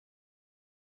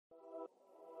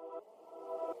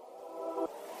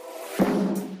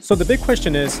So the big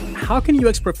question is, how can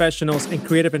UX professionals and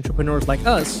creative entrepreneurs like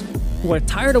us, who are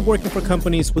tired of working for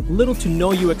companies with little to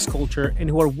no UX culture and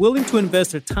who are willing to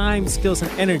invest their time, skills, and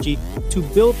energy to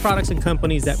build products and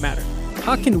companies that matter,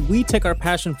 how can we take our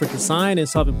passion for design and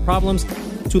solving problems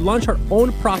to launch our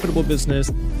own profitable business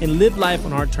and live life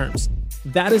on our terms?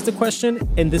 That is the question,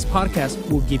 and this podcast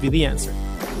will give you the answer.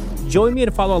 Join me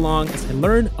and follow along as I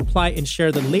learn, apply, and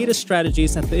share the latest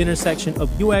strategies at the intersection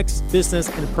of UX, business,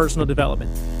 and personal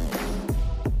development.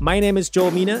 My name is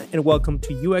Joel Mina, and welcome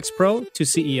to UX Pro to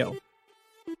CEO.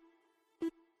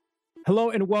 Hello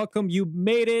and welcome. You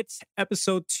made it.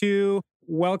 Episode 2.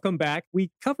 Welcome back.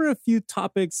 We cover a few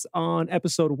topics on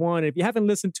episode 1. If you haven't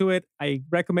listened to it, I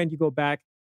recommend you go back.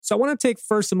 So I want to take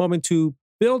first a moment to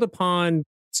build upon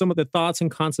some of the thoughts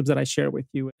and concepts that I share with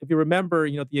you. If you remember,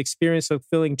 the experience of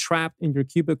feeling trapped in your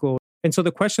cubicle. And so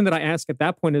the question that I asked at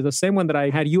that point is the same one that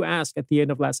I had you ask at the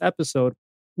end of last episode.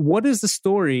 What is the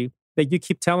story that you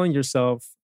keep telling yourself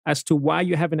as to why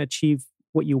you haven't achieved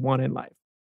what you want in life?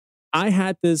 I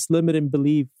had this limiting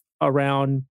belief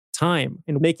around time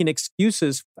and making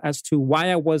excuses as to why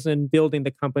I wasn't building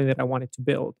the company that I wanted to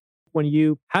build. When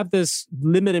you have this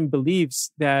limiting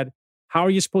beliefs that how are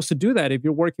you supposed to do that if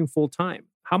you're working full time?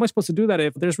 How am I supposed to do that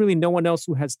if there's really no one else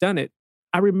who has done it?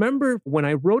 I remember when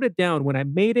I wrote it down, when I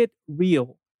made it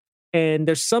real, and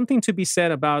there's something to be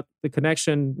said about the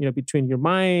connection, between your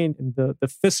mind and the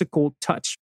physical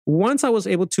touch. Once I was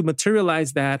able to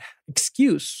materialize that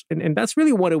excuse, and that's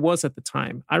really what it was at the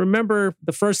time. I remember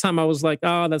the first time I was like,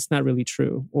 oh, that's not really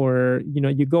true. Or,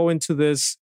 you go into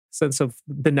this sense of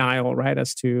denial, right?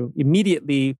 As to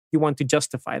immediately you want to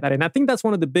justify that. And I think that's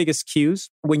one of the biggest cues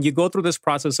when you go through this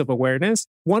process of awareness.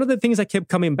 One of the things that kept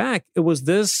coming back, it was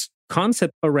this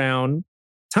concept around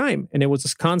time. And it was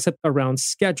this concept around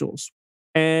schedules.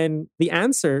 And the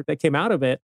answer that came out of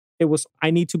it, it was,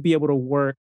 I need to be able to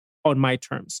work on my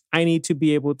terms. I need to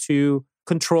be able to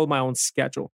control my own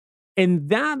schedule. And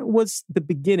that was the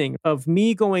beginning of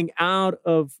me going out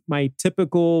of my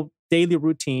typical daily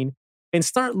routine and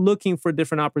start looking for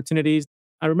different opportunities.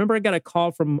 I remember I got a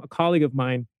call from a colleague of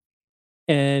mine,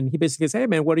 and he basically said, hey,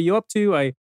 man, what are you up to?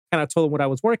 I kind of told him what I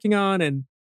was working on. And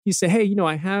he said, hey,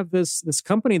 I have this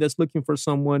company that's looking for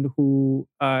someone who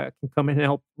can come in and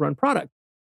help run product.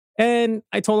 And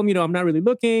I told him, I'm not really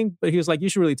looking, but he was like, you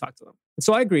should really talk to them. And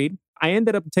so I agreed. I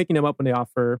ended up taking him up on the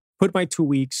offer, put my 2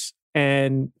 weeks.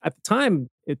 And at the time,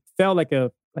 it felt like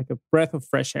a breath of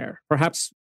fresh air.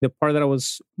 Perhaps the part that I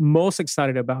was most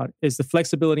excited about is the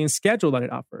flexibility and schedule that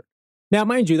it offered. Now,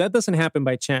 mind you, that doesn't happen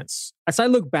by chance. As I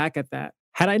look back at that,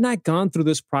 had I not gone through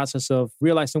this process of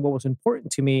realizing what was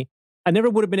important to me, I never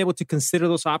would have been able to consider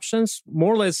those options,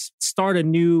 more or less start a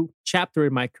new chapter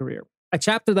in my career. A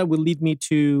chapter that would lead me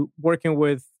to working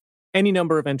with any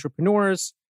number of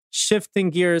entrepreneurs, shifting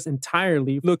gears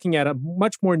entirely, looking at a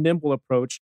much more nimble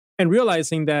approach and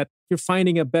realizing that you're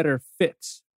finding a better fit.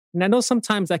 And I know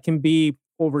sometimes that can be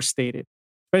overstated,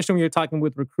 especially when you're talking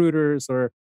with recruiters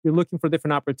or you're looking for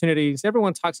different opportunities.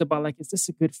 Everyone talks about is this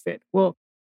a good fit? Well,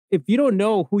 if you don't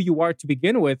know who you are to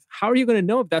begin with, how are you going to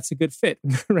know if that's a good fit,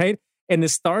 right? And it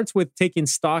starts with taking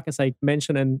stock, as I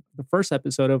mentioned in the first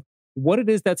episode, of what it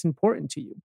is that's important to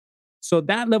you. So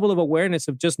that level of awareness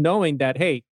of just knowing that,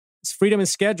 hey, freedom in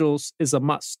schedules is a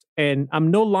must. And I'm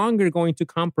no longer going to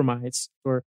compromise,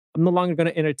 or I'm no longer going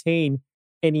to entertain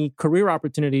any career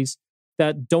opportunities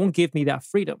that don't give me that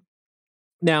freedom.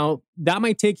 Now, that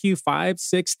might take you 5,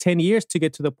 6, 10 years to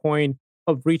get to the point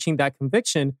of reaching that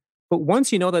conviction. But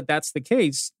once you know that that's the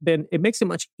case, then it makes it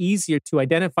much easier to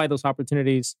identify those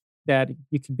opportunities that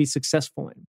you can be successful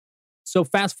in. So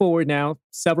fast forward now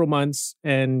several months,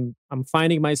 and I'm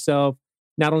finding myself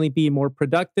not only being more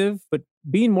productive, but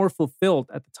being more fulfilled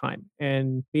at the time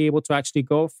and be able to actually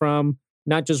go from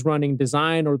not just running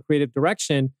design or creative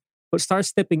direction, but start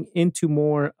stepping into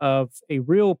more of a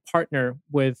real partner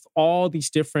with all these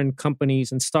different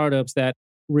companies and startups that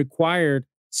required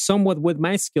somewhat with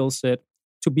my skill set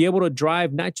to be able to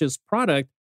drive not just product,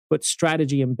 but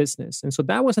strategy and business. And so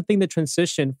that was a thing that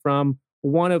transitioned from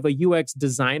one of a UX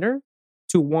designer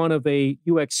to one of a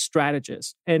UX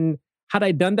strategist. And had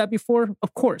I done that before?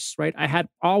 Of course, right? I had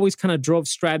always kind of drove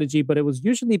strategy, but it was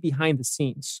usually behind the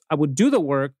scenes. I would do the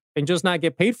work and just not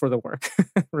get paid for the work,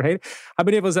 right? How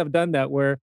many of us have done that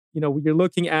where, you're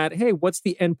looking at, hey, what's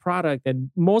the end product? And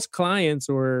most clients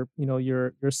or,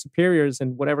 your superiors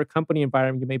in whatever company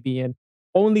environment you may be in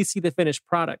only see the finished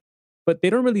product, but they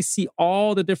don't really see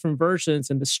all the different versions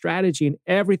and the strategy and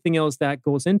everything else that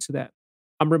goes into that.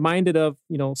 I'm reminded of,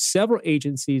 several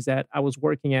agencies that I was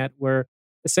working at where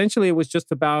essentially it was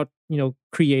just about,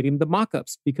 creating the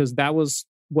mock-ups because that was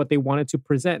what they wanted to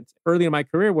present early in my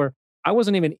career where I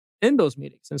wasn't even in those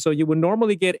meetings. And so you would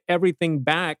normally get everything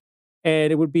back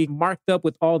and it would be marked up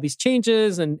with all these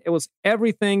changes. And it was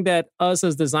everything that us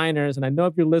as designers, and I know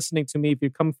if you're listening to me, if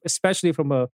you come especially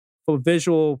from a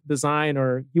visual design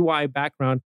or UI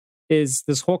background, is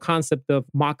this whole concept of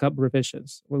mock-up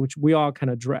revisions, which we all kind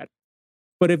of dread.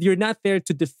 But if you're not there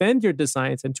to defend your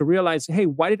designs and to realize, hey,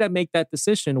 why did I make that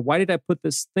decision? Why did I put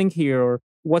this thing here? Or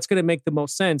what's going to make the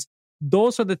most sense?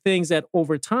 Those are the things that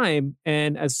over time,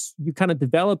 and as you kind of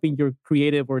develop in your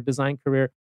creative or design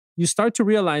career, you start to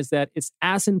realize that it's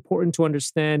as important to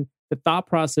understand the thought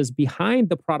process behind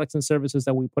the products and services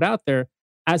that we put out there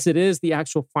as it is the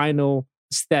actual final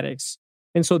aesthetics.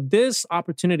 And so this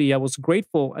opportunity, I was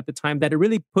grateful at the time that it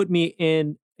really put me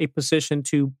in a position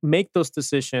to make those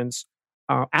decisions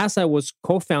as I was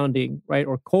co-founding, right,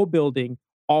 or co-building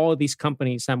all of these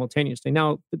companies simultaneously.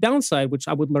 Now, the downside, which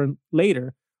I would learn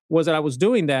later, was that I was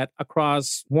doing that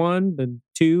across 1, then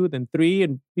 2, then 3.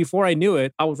 And before I knew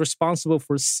it, I was responsible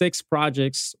for 6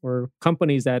 projects or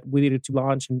companies that we needed to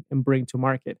launch and bring to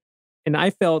market. And I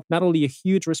felt not only a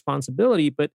huge responsibility,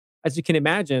 but as you can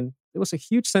imagine, there was a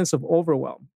huge sense of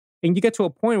overwhelm. And you get to a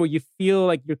point where you feel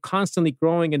like you're constantly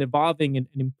growing and evolving and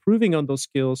improving on those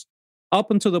skills up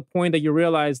until the point that you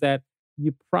realize that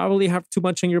you probably have too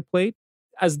much on your plate.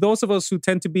 As those of us who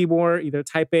tend to be more either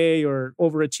type A or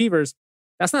overachievers,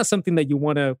 that's not something that you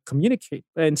want to communicate.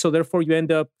 And so therefore you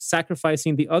end up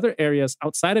sacrificing the other areas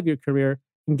outside of your career.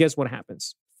 And guess what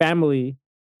happens? Family,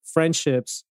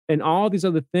 friendships, and all these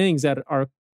other things that are,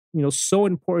 so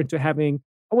important to having,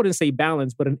 I wouldn't say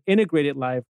balance, but an integrated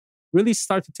life really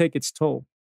start to take its toll.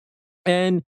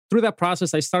 And through that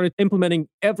process, I started implementing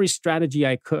every strategy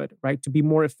I could, right, to be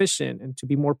more efficient and to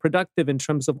be more productive in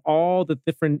terms of all the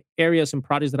different areas and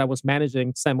projects that I was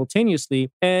managing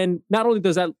simultaneously. And not only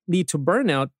does that lead to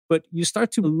burnout, but you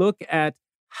start to look at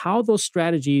how those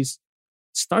strategies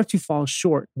start to fall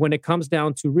short when it comes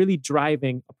down to really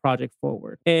driving a project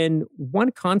forward. And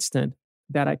one constant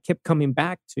that I kept coming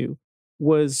back to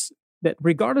was that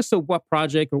regardless of what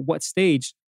project or what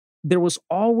stage, there was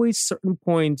always certain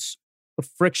points of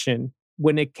friction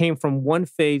when it came from one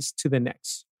phase to the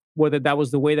next, whether that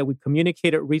was the way that we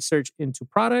communicated research into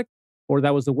product, or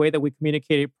that was the way that we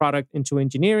communicated product into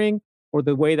engineering, or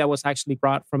the way that was actually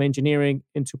brought from engineering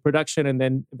into production and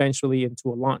then eventually into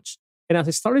a launch. And as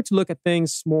I started to look at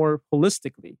things more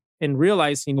holistically and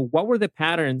realizing what were the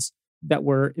patterns that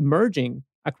were emerging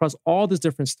across all these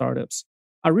different startups,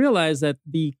 I realized that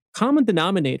the common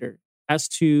denominator as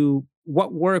to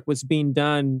what work was being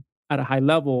done at a high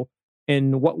level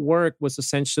and what work was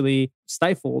essentially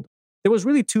stifled, there was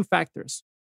really 2 factors.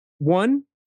 One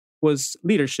was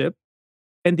leadership,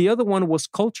 and the other one was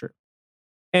culture.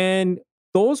 And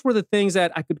those were the things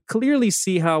that I could clearly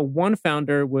see how one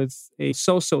founder with a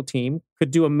so-so team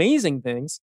could do amazing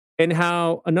things, and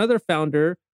how another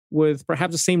founder with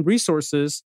perhaps the same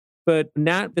resources, but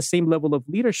not the same level of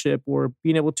leadership or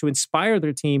being able to inspire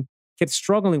their team, kept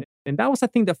struggling. And that was, I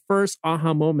think, the first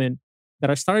aha moment that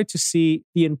I started to see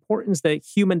the importance that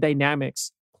human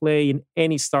dynamics play in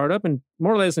any startup and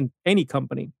more or less in any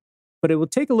company. But it will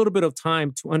take a little bit of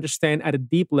time to understand at a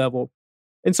deep level.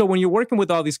 And so when you're working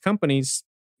with all these companies,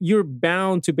 you're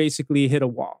bound to basically hit a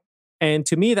wall. And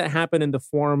to me, that happened in the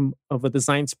form of a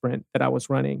design sprint that I was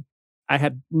running. I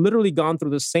had literally gone through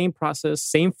the same process,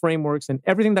 same frameworks, and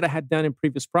everything that I had done in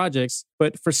previous projects.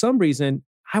 But for some reason,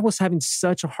 I was having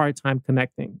such a hard time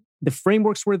connecting. The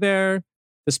frameworks were there,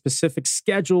 the specific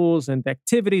schedules and the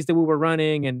activities that we were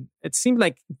running. And it seemed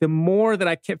like the more that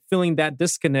I kept feeling that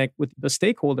disconnect with the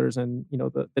stakeholders and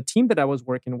the team that I was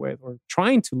working with or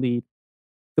trying to lead,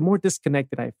 the more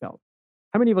disconnected I felt.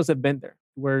 How many of us have been there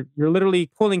where you're literally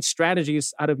pulling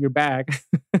strategies out of your bag,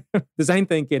 design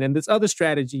thinking, and this other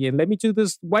strategy, and let me do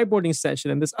this whiteboarding session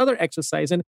and this other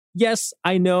exercise. And yes,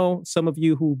 I know some of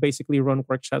you who basically run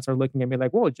workshops are looking at me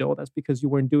like, "Whoa, Joel, that's because you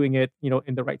weren't doing it,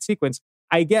 in the right sequence."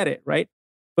 I get it, right?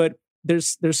 But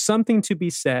there's something to be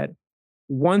said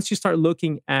once you start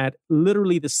looking at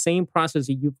literally the same process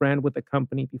that you've ran with the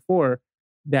company before,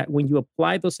 that when you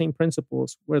apply those same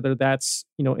principles, whether that's,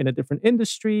 in a different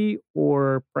industry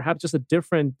or perhaps just a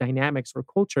different dynamics or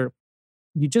culture,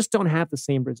 you just don't have the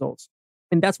same results.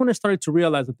 And that's when I started to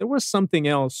realize that there was something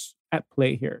else at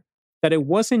play here, that it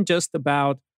wasn't just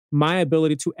about my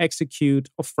ability to execute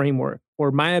a framework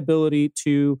or my ability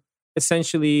to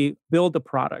essentially build a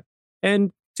product.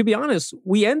 And to be honest,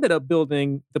 we ended up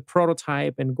building the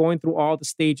prototype and going through all the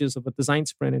stages of a design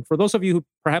sprint. And for those of you who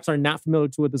perhaps are not familiar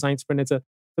to a design sprint, it's a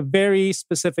very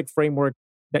specific framework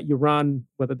that you run,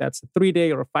 whether that's a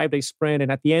 3-day or a 5-day sprint.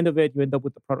 And at the end of it, you end up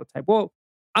with the prototype. Well,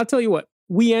 I'll tell you what,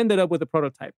 we ended up with a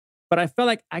prototype. But I felt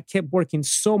like I kept working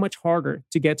so much harder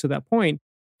to get to that point.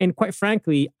 And quite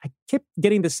frankly, I kept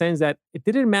getting the sense that it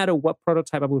didn't matter what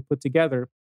prototype I would put together,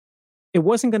 it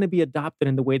wasn't going to be adopted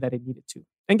in the way that it needed to.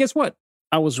 And guess what?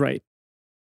 I was right.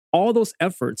 All those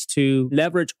efforts to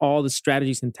leverage all the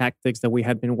strategies and tactics that we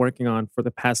had been working on for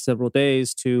the past several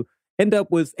days to end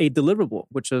up with a deliverable,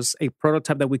 which is a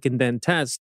prototype that we can then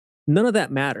test, none of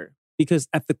that mattered because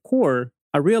at the core,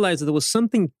 I realized that there was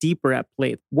something deeper at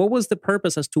play. What was the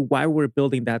purpose as to why we were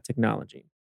building that technology?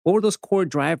 What were those core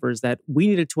drivers that we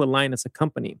needed to align as a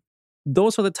company?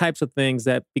 Those are the types of things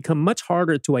that become much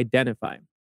harder to identify.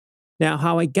 Now,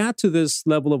 how I got to this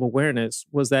level of awareness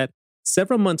was that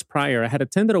several months prior, I had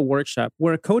attended a workshop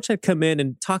where a coach had come in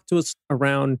and talked to us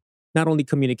around not only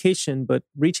communication, but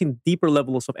reaching deeper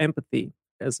levels of empathy.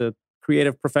 As a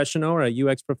creative professional or a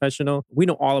UX professional, we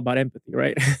know all about empathy,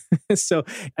 right? So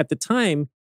at the time,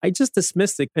 I just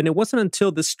dismissed it. And it wasn't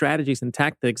until the strategies and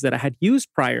tactics that I had used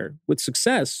prior with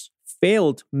success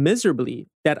failed miserably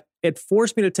that it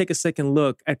forced me to take a second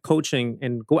look at coaching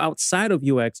and go outside of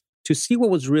UX to see what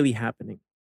was really happening.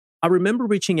 I remember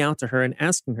reaching out to her and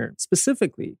asking her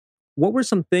specifically, what were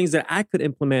some things that I could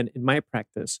implement in my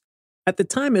practice? At the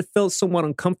time, it felt somewhat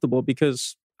uncomfortable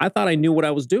because I thought I knew what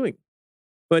I was doing.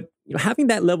 But having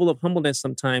that level of humbleness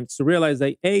sometimes to realize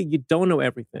that, A, you don't know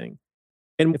everything.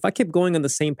 And if I kept going on the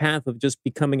same path of just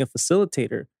becoming a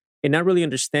facilitator and not really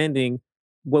understanding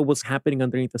what was happening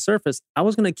underneath the surface, I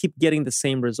was going to keep getting the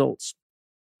same results.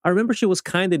 I remember she was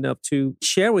kind enough to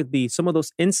share with me some of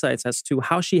those insights as to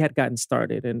how she had gotten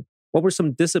started and what were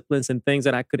some disciplines and things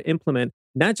that I could implement,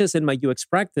 not just in my UX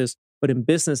practice, but in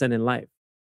business and in life.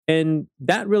 And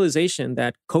that realization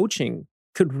that coaching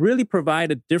could really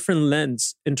provide a different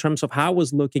lens in terms of how I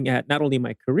was looking at not only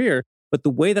my career, but the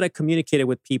way that I communicated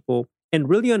with people and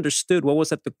really understood what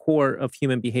was at the core of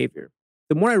human behavior.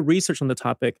 The more I researched on the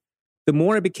topic, the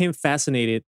more I became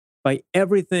fascinated by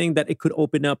everything that it could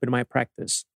open up in my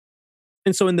practice.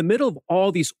 And so in the middle of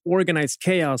all these organized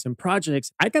chaos and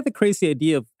projects, I got the crazy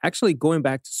idea of actually going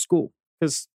back to school.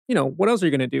 Because, what else are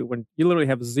you going to do when you literally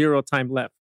have zero time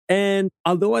left? And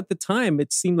although at the time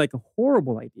it seemed like a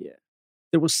horrible idea,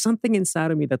 there was something inside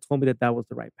of me that told me that that was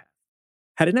the right path.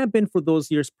 Had it not been for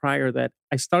those years prior that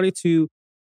I started to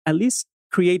at least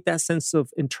create that sense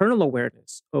of internal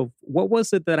awareness of what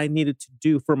was it that I needed to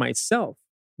do for myself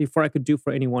before I could do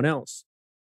for anyone else,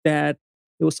 that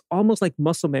it was almost like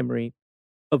muscle memory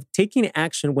of taking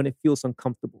action when it feels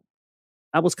uncomfortable.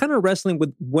 I was kind of wrestling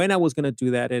with when I was going to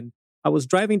do that. And I was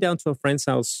driving down to a friend's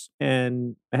house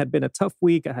and it had been a tough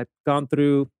week. I had gone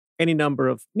through any number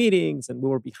of meetings and we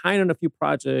were behind on a few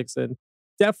projects. And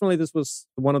definitely this was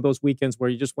one of those weekends where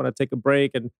you just want to take a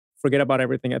break and forget about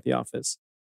everything at the office.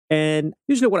 And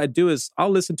usually what I do is I'll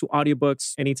listen to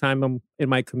audiobooks anytime I'm in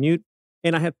my commute.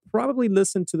 And I had probably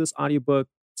listened to this audiobook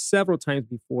several times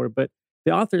before, but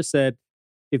the author said,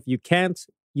 if you can't,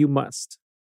 you must.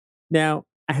 Now,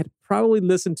 I had probably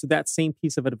listened to that same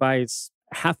piece of advice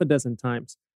half a dozen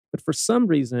times, but for some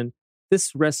reason,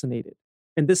 this resonated.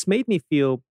 And this made me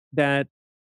feel that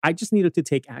I just needed to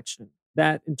take action.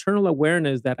 That internal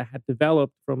awareness that I had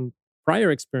developed from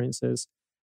prior experiences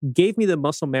gave me the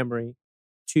muscle memory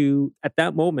to, at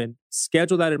that moment,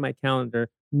 schedule that in my calendar,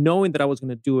 knowing that I was going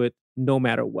to do it no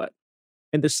matter what.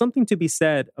 And there's something to be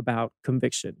said about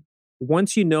conviction.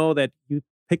 Once you know that you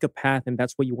pick a path and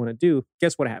that's what you want to do,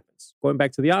 guess what happens? Going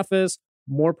back to the office,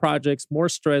 more projects, more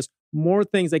stress, more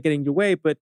things that get in your way.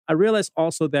 But I realized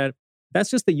also that that's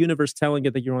just the universe telling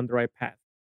you that you're on the right path.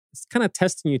 It's kind of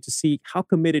testing you to see how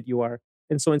committed you are.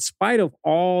 And so in spite of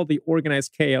all the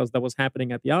organized chaos that was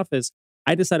happening at the office,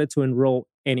 I decided to enroll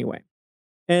anyway.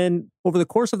 And over the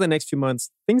course of the next few months,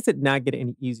 things did not get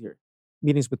any easier.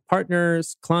 Meetings with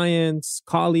partners, clients,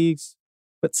 colleagues,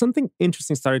 but something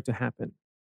interesting started to happen.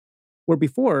 Where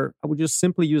before, I would just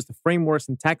simply use the frameworks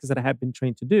and tactics that I had been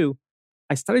trained to do,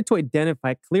 I started to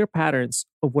identify clear patterns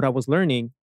of what I was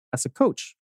learning as a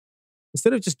coach.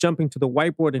 Instead of just jumping to the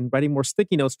whiteboard and writing more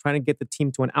sticky notes trying to get the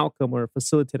team to an outcome or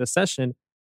facilitate a session,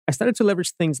 I started to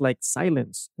leverage things like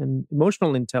silence and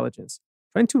emotional intelligence,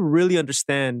 trying to really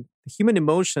understand the human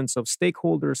emotions of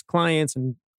stakeholders, clients,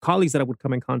 and colleagues that I would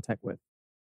come in contact with.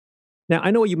 Now,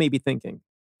 I know what you may be thinking.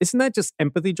 Isn't that just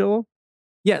empathy, Joel?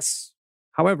 Yes.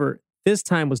 However, this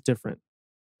time was different,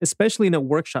 especially in a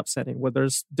workshop setting where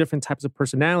there's different types of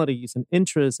personalities and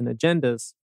interests and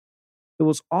agendas. It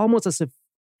was almost as if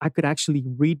I could actually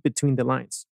read between the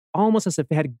lines, almost as if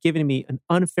it had given me an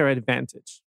unfair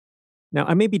advantage. Now,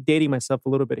 I may be dating myself a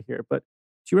little bit here, but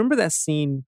do you remember that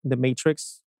scene in The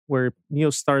Matrix where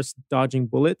Neo starts dodging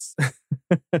bullets?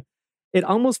 It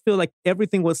almost felt like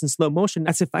everything was in slow motion,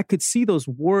 as if I could see those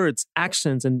words,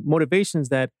 actions, and motivations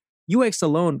that UX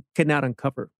alone could not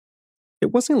uncover.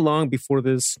 It wasn't long before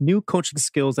this new coaching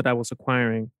skills that I was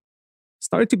acquiring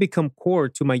started to become core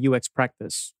to my UX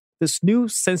practice. This new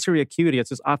sensory acuity,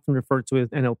 as is often referred to as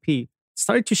NLP,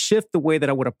 started to shift the way that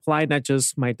I would apply not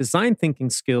just my design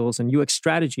thinking skills and UX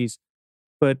strategies,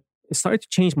 but it started to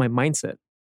change my mindset.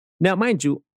 Now, mind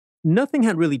you, nothing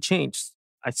had really changed.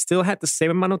 I still had the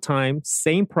same amount of time,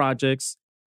 same projects,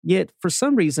 yet for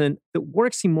some reason, the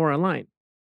work seemed more aligned.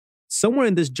 Somewhere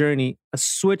in this journey, a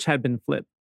switch had been flipped.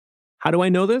 How do I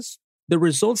know this? The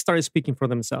results started speaking for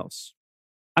themselves.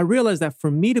 I realized that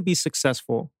for me to be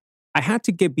successful, I had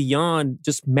to get beyond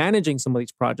just managing some of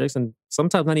these projects, and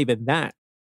sometimes not even that,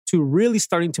 to really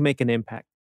starting to make an impact,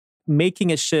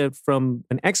 making a shift from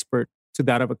an expert to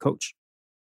that of a coach.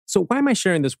 So why am I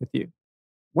sharing this with you?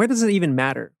 Why does it even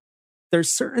matter?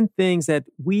 There's certain things that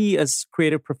we as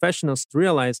creative professionals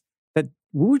realize that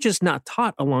we were just not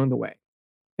taught along the way.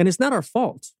 And it's not our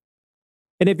fault.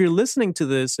 And if you're listening to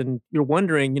this and you're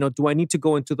wondering, do I need to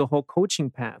go into the whole coaching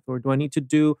path, or do I need to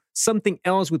do something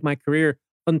else with my career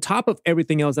on top of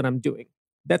everything else that I'm doing?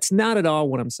 That's not at all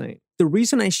what I'm saying. The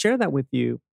reason I share that with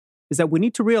you is that we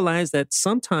need to realize that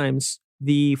sometimes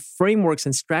the frameworks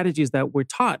and strategies that we're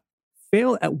taught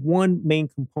fail at one main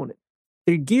component.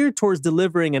 They're geared towards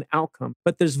delivering an outcome,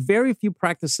 but there's very few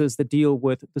practices that deal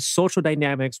with the social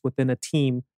dynamics within a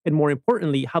team, and more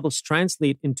importantly, how those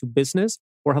translate into business,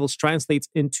 or how those translates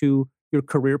into your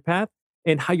career path,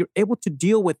 and how you're able to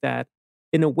deal with that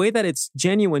in a way that it's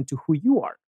genuine to who you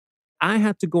are. I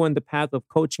had to go in the path of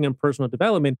coaching and personal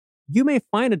development. You may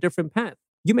find a different path.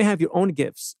 You may have your own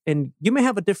gifts, and you may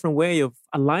have a different way of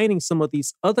aligning some of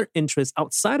these other interests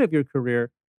outside of your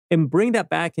career and bring that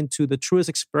back into the truest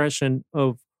expression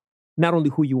of not only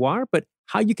who you are, but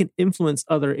how you can influence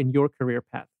other in your career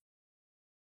path.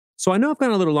 So I know I've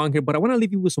gone a little long here, but I want to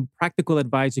leave you with some practical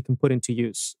advice you can put into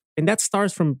use. And that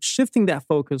starts from shifting that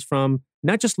focus from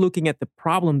not just looking at the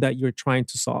problem that you're trying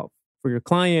to solve for your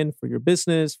client, for your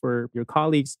business, for your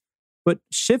colleagues, but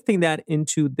shifting that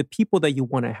into the people that you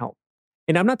want to help.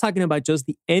 And I'm not talking about just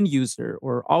the end user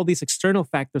or all these external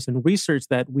factors and research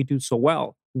that we do so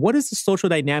well. What is the social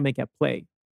dynamic at play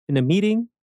in a meeting,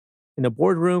 in a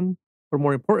boardroom, or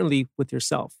more importantly, with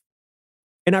yourself?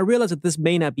 And I realize that this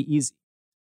may not be easy,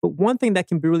 but one thing that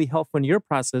can be really helpful in your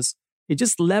process is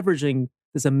just leveraging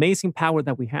this amazing power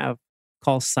that we have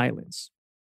called silence.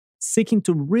 Seeking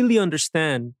to really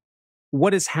understand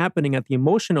what is happening at the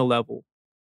emotional level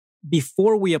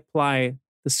before we apply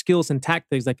the skills and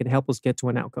tactics that can help us get to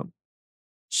an outcome.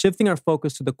 Shifting our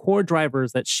focus to the core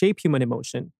drivers that shape human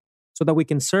emotion so that we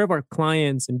can serve our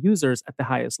clients and users at the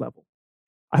highest level.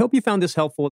 I hope you found this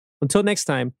helpful. Until next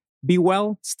time, be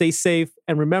well, stay safe,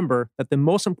 and remember that the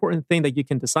most important thing that you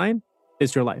can design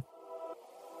is your life.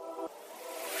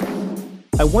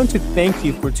 I want to thank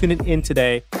you for tuning in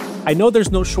today. I know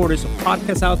there's no shortage of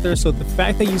podcasts out there, so the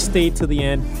fact that you stayed to the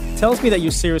end tells me that you're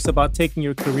serious about taking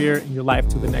your career and your life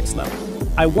to the next level.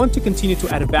 I want to continue to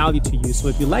add value to you, so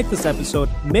if you like this episode,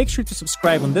 make sure to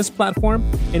subscribe on this platform.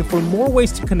 And for more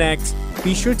ways to connect,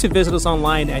 be sure to visit us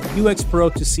online at UX Pro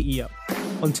to CEO.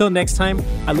 Until next time,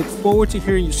 I look forward to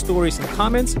hearing your stories and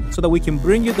comments so that we can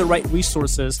bring you the right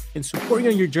resources and support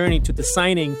you on your journey to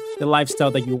designing the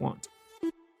lifestyle that you want.